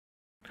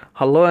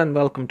Hello and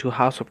welcome to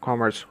House of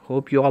Commerce.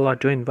 Hope you all are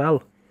doing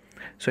well.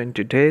 So in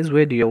today's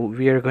video,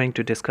 we are going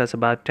to discuss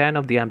about 10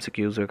 of the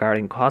MCQs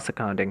regarding cost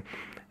accounting.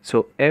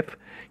 So if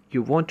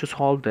you want to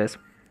solve this,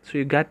 so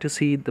you get to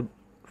see the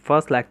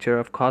first lecture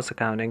of cost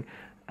accounting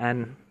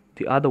and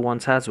the other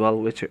ones as well,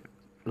 which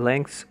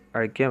links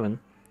are given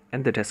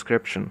in the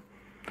description.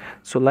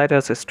 So let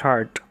us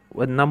start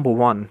with number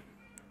 1.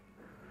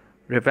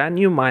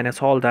 Revenue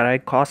minus all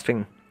direct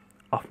costing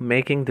of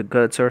making the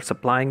goods or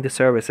supplying the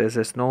services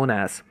is known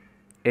as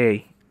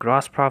A.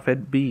 Gross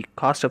profit, B.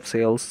 Cost of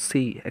sales,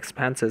 C.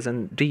 Expenses,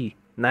 and D.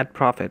 Net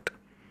profit.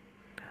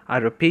 I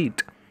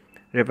repeat,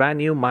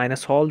 revenue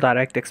minus all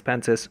direct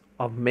expenses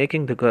of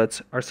making the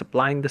goods or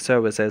supplying the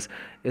services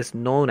is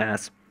known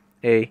as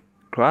A.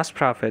 Gross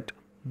profit,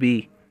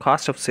 B.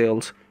 Cost of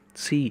sales,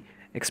 C.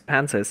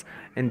 Expenses,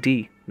 and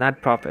D.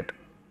 Net profit.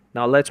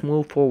 Now let's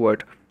move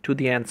forward to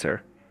the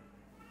answer.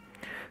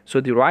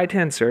 So the right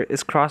answer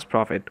is gross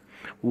profit.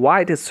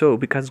 Why it is so?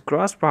 Because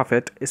gross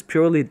profit is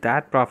purely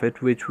that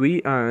profit which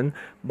we earn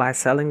by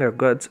selling our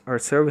goods or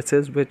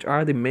services, which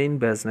are the main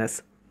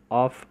business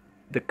of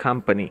the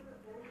company.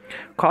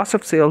 Cost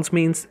of sales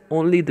means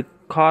only the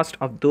cost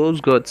of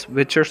those goods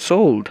which are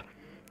sold,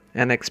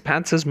 and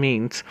expenses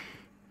means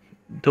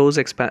those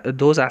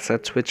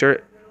assets which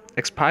are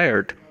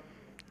expired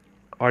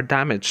or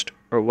damaged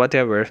or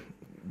whatever,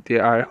 they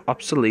are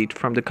obsolete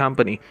from the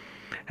company.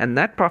 And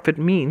net profit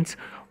means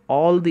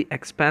all the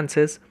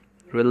expenses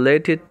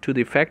related to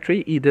the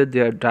factory, either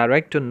they are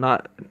direct or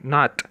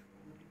not.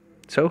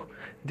 So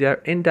they are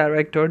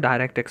indirect or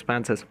direct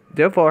expenses.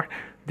 Therefore,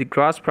 the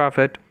gross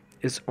profit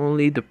is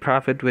only the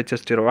profit which is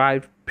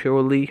derived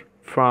purely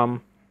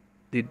from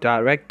the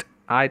direct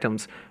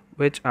items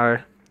which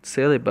are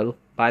saleable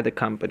by the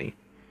company.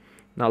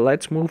 Now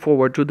let's move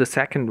forward to the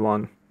second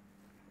one.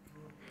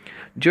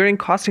 During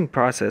costing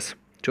process,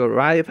 to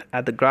arrive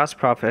at the gross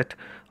profit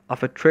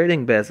of a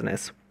trading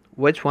business,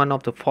 which one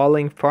of the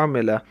following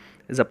formula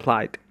is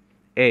applied?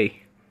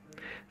 A.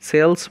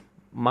 Sales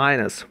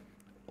minus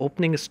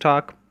opening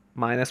stock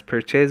minus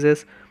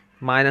purchases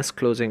minus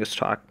closing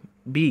stock.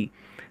 B.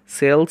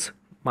 Sales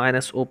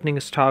minus opening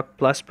stock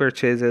plus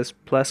purchases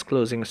plus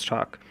closing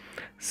stock.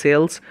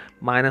 Sales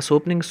minus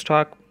opening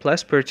stock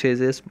plus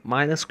purchases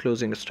minus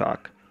closing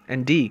stock.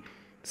 And D.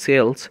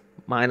 Sales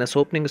minus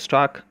opening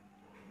stock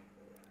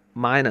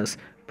minus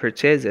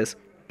purchases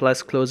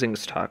plus closing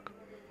stock.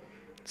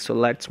 So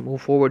let's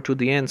move forward to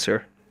the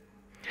answer.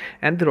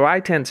 And the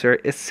right answer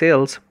is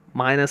sales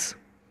minus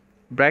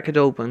bracket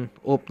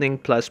opening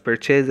plus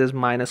purchases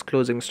minus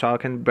closing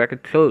stock and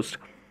bracket closed.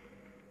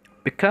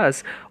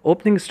 Because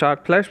opening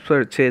stock plus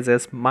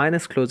purchases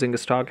minus closing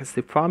stock is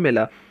the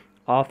formula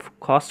of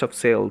cost of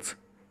sales.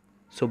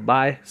 So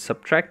by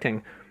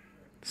subtracting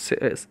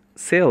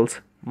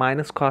sales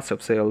minus cost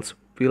of sales,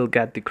 we'll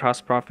get the gross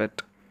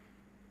profit.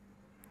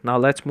 Now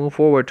let's move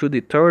forward to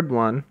the third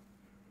one.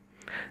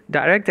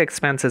 Direct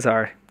expenses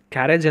are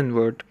carriage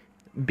inward,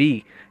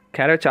 B.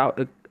 Carriage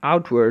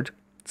outward,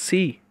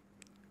 C.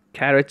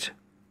 Carriage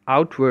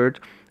outward,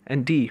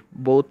 and D.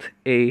 Both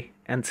A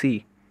and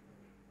C.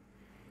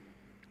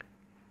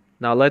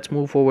 Now let's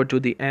move forward to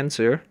the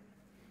answer.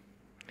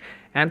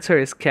 Answer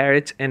is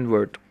carriage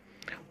inward.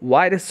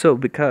 Why it is so?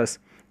 Because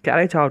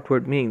carriage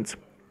outward means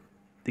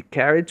the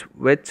carriage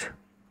which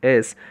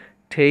is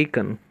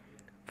taken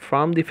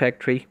from the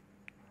factory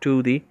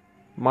to the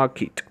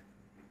market.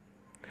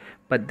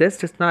 But this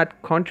does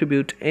not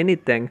contribute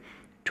anything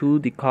to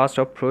the cost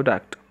of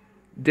product.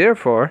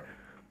 Therefore,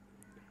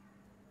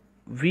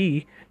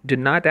 we do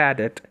not add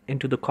it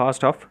into the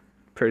cost of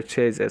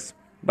purchases.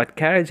 But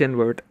carriage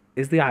inward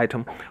is the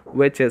item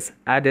which is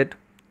added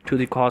to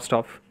the cost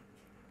of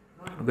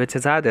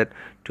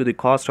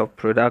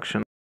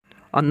production.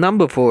 On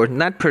number 4,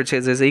 net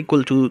purchase is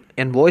equal to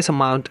invoice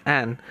amount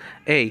and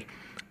A.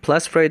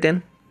 Plus freight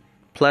in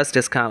plus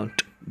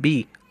discount,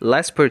 B.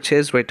 Less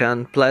purchase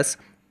return plus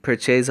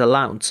purchase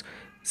allowance,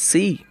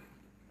 C.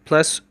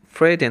 Plus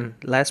freight in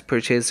less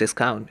purchase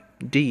discount,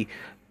 D.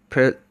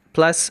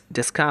 Plus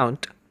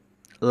discount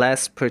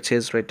less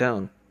purchase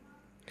return.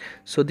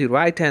 So the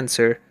right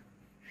answer,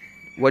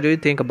 what do you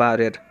think about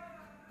it?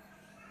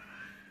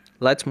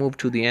 Let's move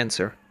to the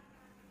answer.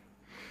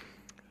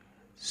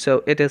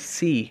 So it is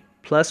C.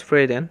 Plus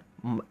freight in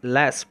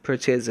less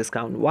purchase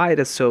discount. Why it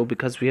is so?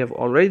 Because we have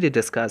already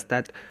discussed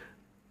that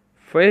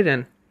freight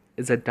in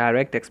is a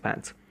direct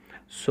expense.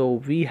 So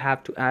we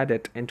have to add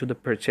it into the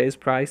purchase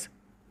price,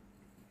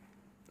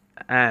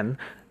 and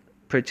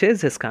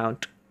purchase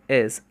discount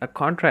is a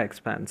contra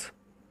expense.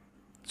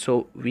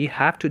 So we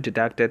have to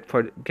deduct it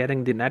for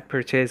getting the net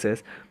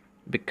purchases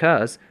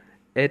because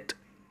it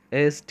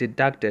is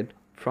deducted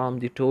from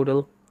the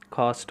total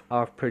cost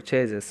of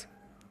purchases.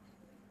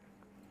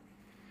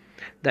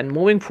 Then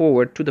moving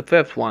forward to the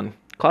fifth one,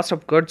 cost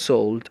of goods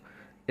sold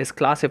is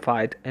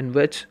classified in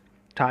which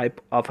type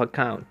of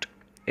account?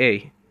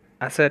 A.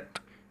 Asset,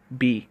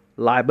 B.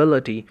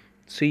 Liability,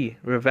 C.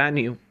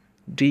 Revenue,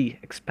 D.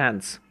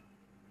 Expense.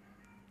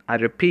 I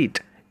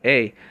repeat,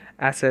 A.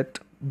 Asset,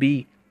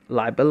 B.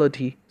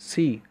 Liability,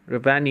 C.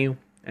 Revenue,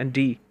 and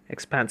D,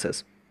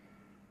 expenses.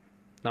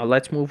 Now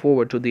let's move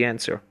forward to the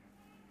answer.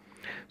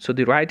 So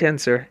the right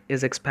answer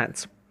is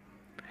expense.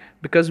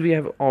 Because we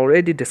have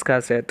already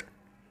discussed it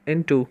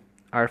into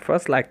our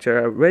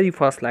very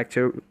first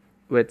lecture,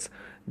 which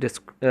this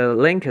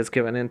link is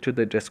given into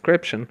the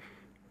description,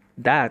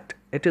 that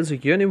it is a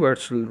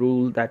universal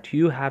rule that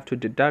you have to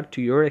deduct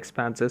your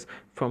expenses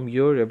from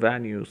your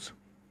revenues.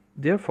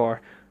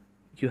 Therefore,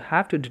 you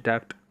have to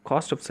deduct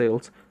cost of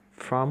sales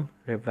from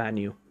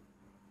revenue.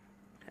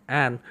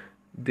 And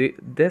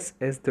this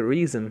is the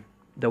reason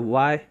the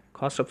why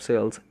cost of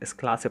sales is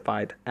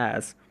classified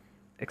as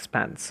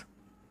expense.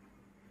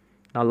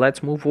 Now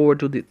let's move over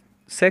to the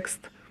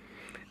sixth.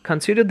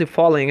 Consider the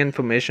following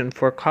information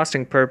for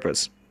costing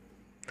purpose.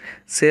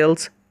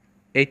 Sales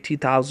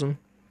 80,000,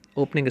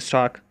 opening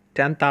stock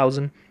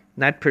 10,000,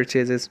 net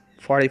purchases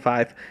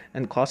 45,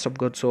 and cost of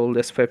goods sold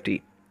is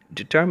 50.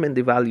 Determine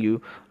the value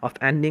of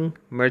ending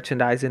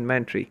merchandise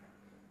inventory.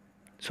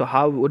 So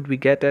how would we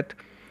get it?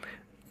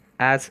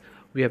 As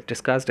we have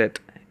discussed it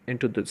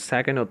into the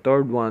second or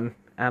third one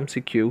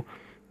MCQ,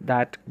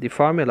 that the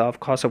formula of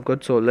cost of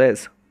goods sold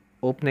is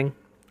opening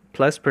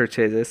plus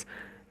purchases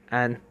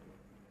and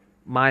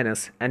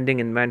minus ending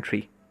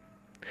inventory.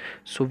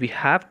 So we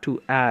have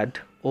to add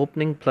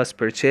opening plus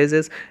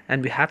purchases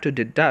and we have to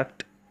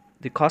deduct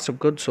the cost of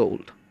goods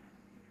sold.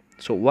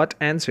 So what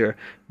answer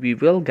we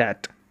will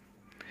get?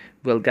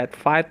 We'll get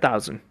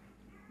 5,000.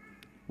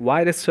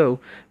 Why it is so?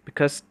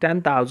 Because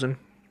 10,000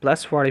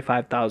 plus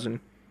 45,000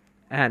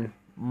 and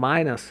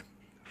minus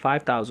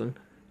 5,000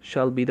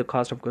 shall be the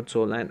cost of goods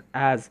sold, and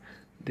as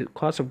the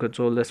cost of goods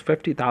sold is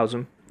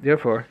 50,000,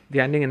 therefore the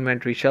ending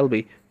inventory shall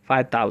be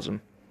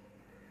 5,000.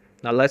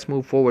 Now let's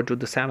move forward to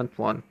the seventh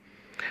one.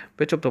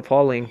 Which of the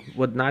following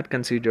would not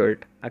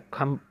considered a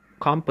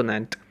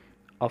component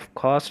of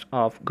cost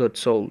of goods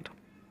sold?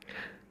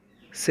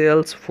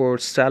 Sales for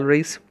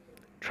salaries,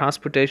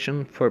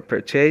 transportation for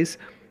purchase,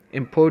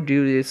 import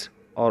duties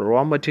or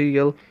raw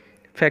material,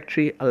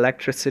 factory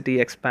electricity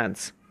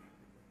expense.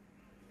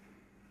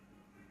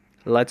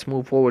 Let's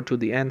move forward to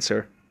the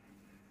answer.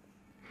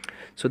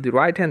 So the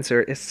right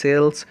answer is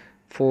sales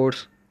for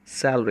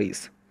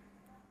salaries.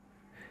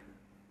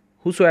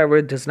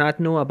 Whosoever does not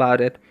know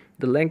about it,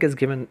 the link is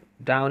given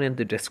down in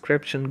the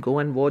description. Go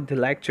and watch the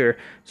lecture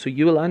so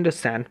you will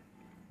understand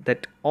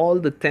that all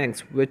the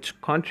things which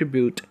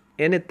contribute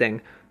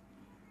anything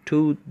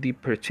to the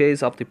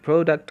purchase of the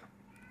product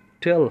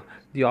till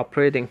the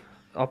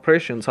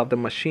operations of the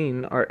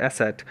machine or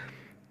asset,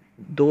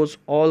 those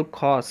all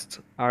costs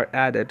are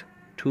added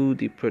to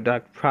the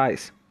product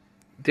price.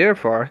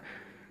 Therefore,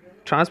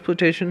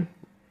 transportation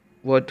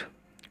would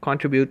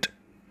contribute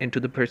into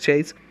the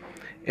purchase.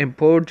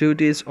 Import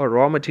duties or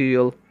raw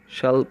material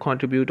shall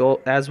contribute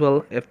as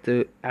well if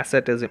the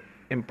asset is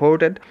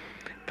imported.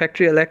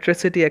 Factory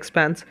electricity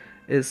expense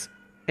is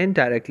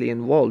indirectly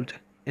involved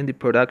in the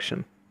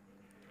production.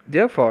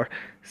 Therefore,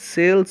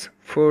 sales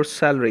for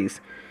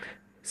salaries.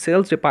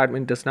 Sales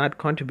department does not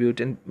contribute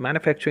in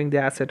manufacturing the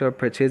asset or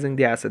purchasing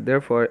the asset.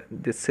 Therefore,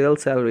 the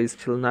sales salaries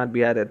shall not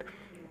be added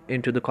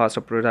into the cost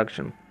of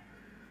production.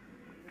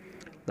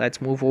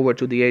 Let's move over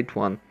to the eighth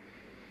one.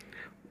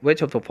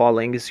 Which of the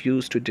following is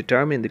used to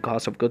determine the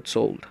cost of goods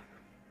sold?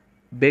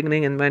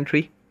 Beginning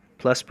inventory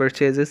plus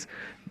purchases,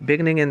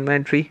 beginning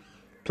inventory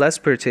plus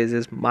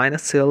purchases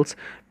minus sales,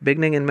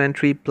 beginning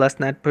inventory plus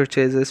net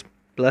purchases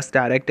plus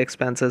direct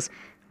expenses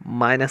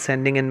minus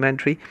ending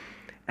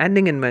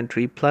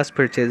inventory plus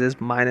purchases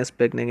minus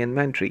beginning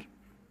inventory.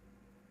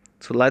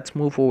 So let's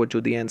move forward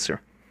to the answer.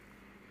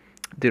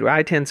 The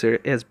right answer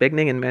is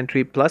beginning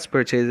inventory plus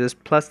purchases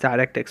plus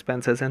direct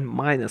expenses and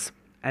minus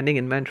ending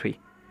inventory.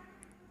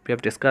 We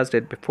have discussed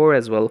it before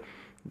as well,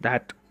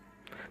 that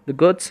the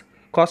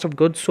cost of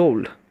goods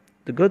sold,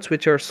 the goods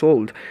which are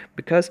sold,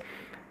 because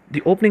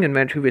the opening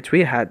inventory which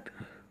we had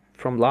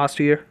from last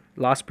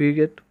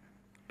period,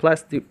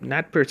 plus the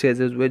net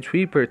purchases which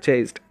we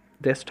purchased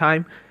this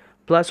time,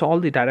 plus all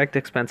the direct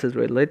expenses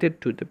related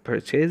to the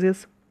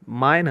purchases,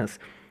 minus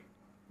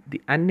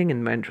the ending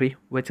inventory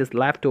which is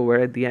left over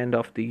at the end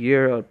of the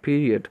year or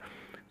period.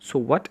 So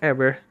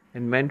whatever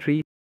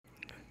inventory.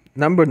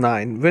 Number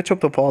 9. Which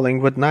of the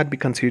following would not be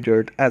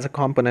considered as a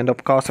component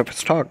of cost of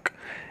stock?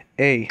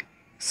 A.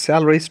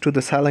 Salaries to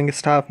the selling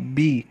staff.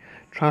 B.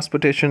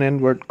 Transportation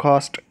inward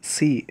cost.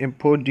 C.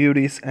 Import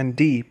duties. And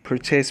D.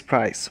 Purchase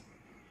price.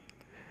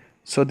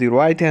 So the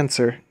right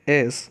answer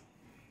is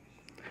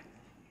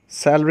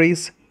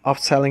salaries of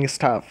selling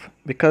staff,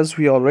 because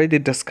we already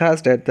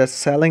discussed it that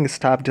selling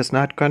staff does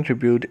not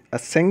contribute a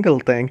single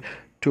thing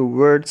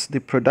towards the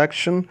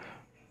production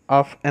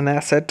of an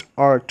asset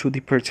or to the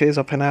purchase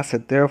of an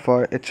asset.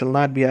 Therefore, it shall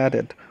not be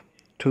added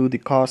to the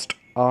cost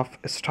of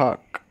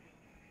stock.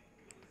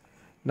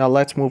 Now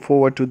let's move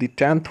forward to the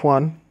 10th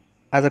one.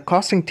 As a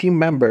costing team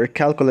member,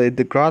 calculate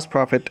the gross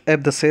profit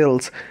if the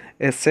sales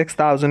is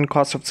 6,000,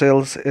 cost of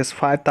sales is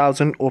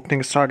 5,000,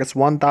 opening stock is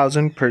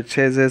 1,000,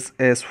 purchases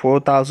is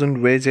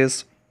 4,000,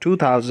 wages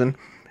 2,000,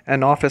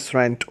 and office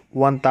rent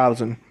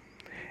 1,000.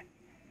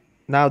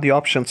 Now the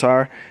options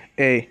are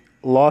A.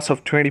 loss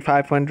of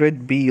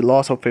 2500, B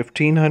loss of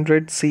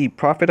 1500, C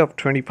profit of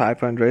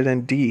 2500,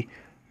 and D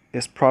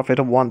is profit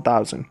of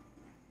 1000.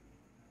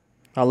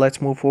 Now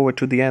let's move forward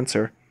to the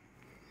answer.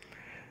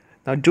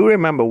 Now do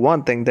remember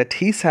one thing that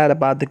he said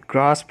about the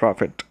gross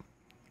profit,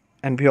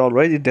 and we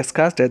already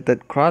discussed it,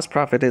 that gross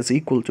profit is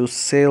equal to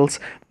sales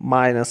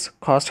minus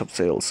cost of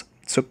sales.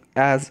 So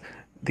as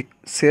the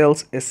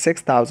sales is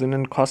 6,000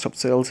 and cost of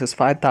sales is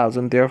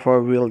 5,000,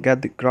 therefore we'll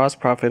get the gross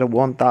profit of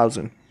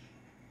 1,000.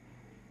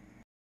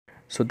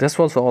 So this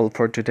was all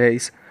for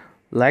today's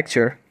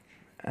lecture,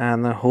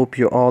 and I hope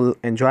you all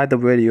enjoyed the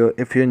video.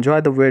 If you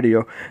enjoyed the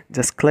video,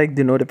 just click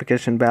the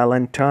notification bell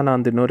and turn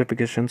on the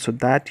notification so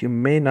that you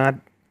may not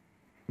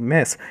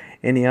miss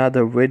any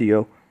other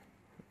video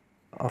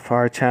of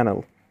our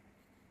channel.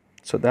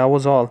 So that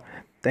was all.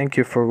 Thank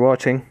you for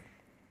watching.